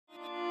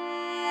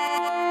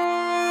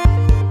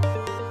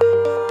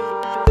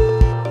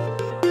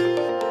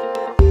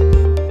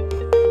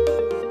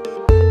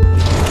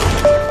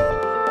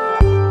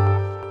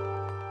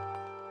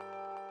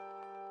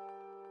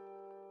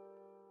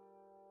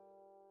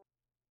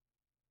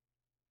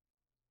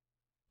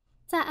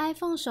在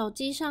iPhone 手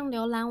机上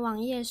浏览网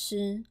页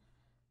时，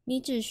你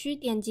只需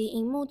点击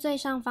萤幕最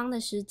上方的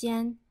时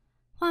间，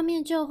画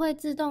面就会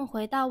自动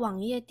回到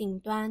网页顶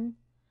端，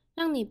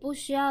让你不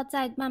需要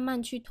再慢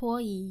慢去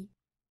拖移。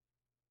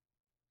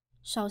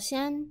首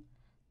先，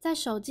在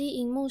手机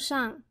萤幕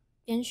上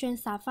点选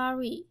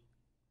Safari。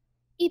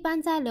一般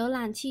在浏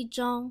览器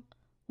中，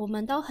我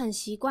们都很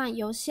习惯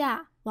由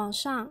下往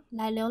上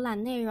来浏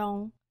览内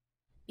容。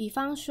比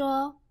方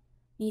说，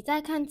你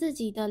在看自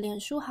己的脸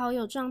书好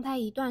友状态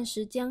一段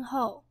时间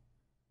后，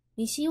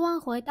你希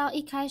望回到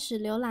一开始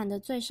浏览的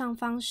最上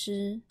方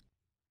时，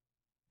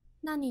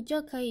那你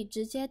就可以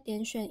直接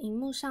点选萤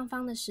幕上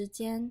方的时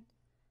间，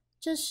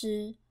这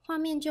时画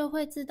面就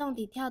会自动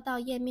地跳到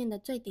页面的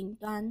最顶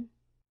端。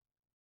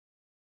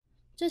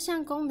这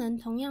项功能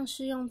同样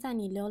适用在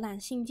你浏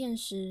览信件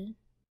时。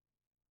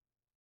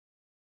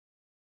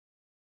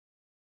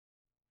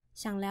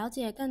想了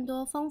解更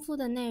多丰富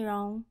的内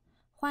容，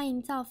欢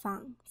迎造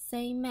访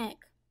SayMac。